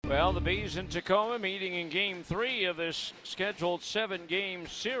Well, the Bees in Tacoma meeting in Game 3 of this scheduled 7-game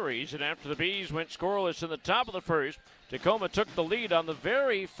series. And after the Bees went scoreless in the top of the first, Tacoma took the lead on the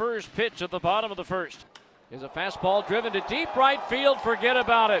very first pitch at the bottom of the first. Is a fastball driven to deep right field. Forget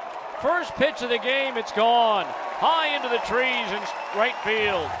about it. First pitch of the game, it's gone. High into the trees in right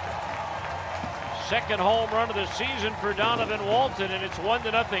field. Second home run of the season for Donovan Walton, and it's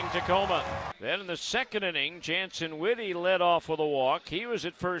 1-0 Tacoma. Then in the second inning, Jansen Whitty led off with a walk. He was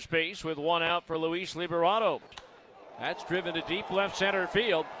at first base with one out for Luis Liberato. That's driven to deep left center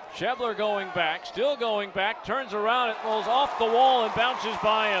field. Schebler going back, still going back, turns around, it rolls off the wall and bounces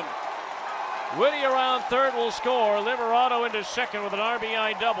by him. Whitty around third will score. Liberato into second with an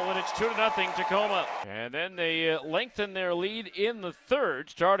RBI double, and it's 2-0 Tacoma. And then they lengthen their lead in the third,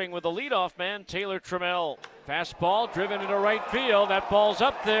 starting with the leadoff man, Taylor Trammell. Fastball driven into right field. That ball's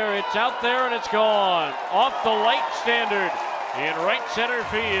up there, it's out there, and it's gone. Off the light standard in right center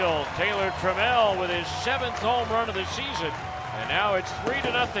field. Taylor Trammell with his 7th home run of the season. And now it's 3-0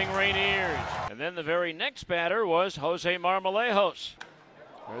 Rainiers. And then the very next batter was Jose Marmolejos.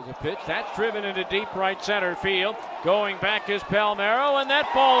 There's a pitch that's driven into deep right center field. Going back is Palmeiro, and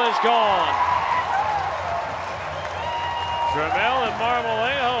that ball is gone. Trammell and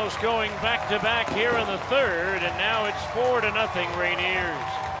Marmolejos going back-to-back here in the third, and now it's 4-0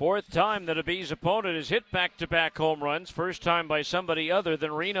 Rainiers. Fourth time that a Bees opponent has hit back-to-back home runs, first time by somebody other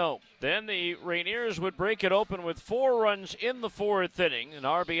than Reno. Then the Rainiers would break it open with 4 runs in the fourth inning, an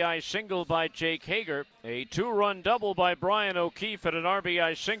RBI single by Jake Hager, a 2-run double by Brian O'Keefe, and an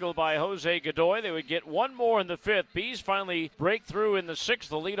RBI single by Jose Godoy. They would get one more in the fifth. Bees finally break through in the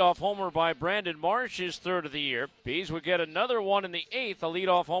sixth. The leadoff homer by Brandon Marsh, his 3rd of the year. Bees would get another one in the 8th, a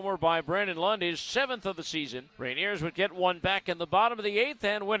leadoff homer by Brandon Lund, his 7th of the season. Rainiers would get one back in the bottom of the 8th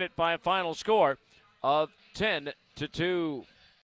and win it by a final score of 10-2.